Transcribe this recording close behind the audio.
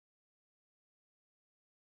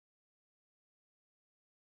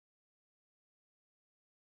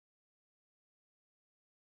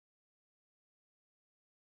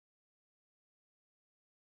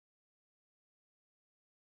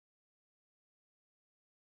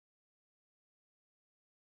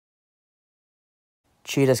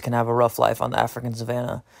Cheetahs can have a rough life on the African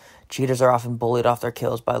savannah. Cheetahs are often bullied off their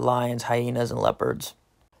kills by lions, hyenas, and leopards.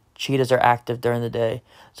 Cheetahs are active during the day,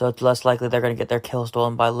 so it's less likely they're going to get their kills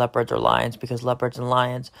stolen by leopards or lions because leopards and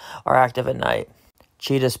lions are active at night.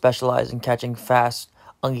 Cheetahs specialize in catching fast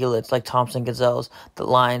ungulates like Thompson gazelles that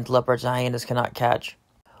lions, leopards, and hyenas cannot catch.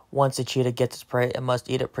 Once a cheetah gets its prey, it must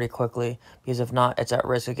eat it pretty quickly, because if not, it's at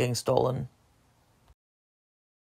risk of getting stolen.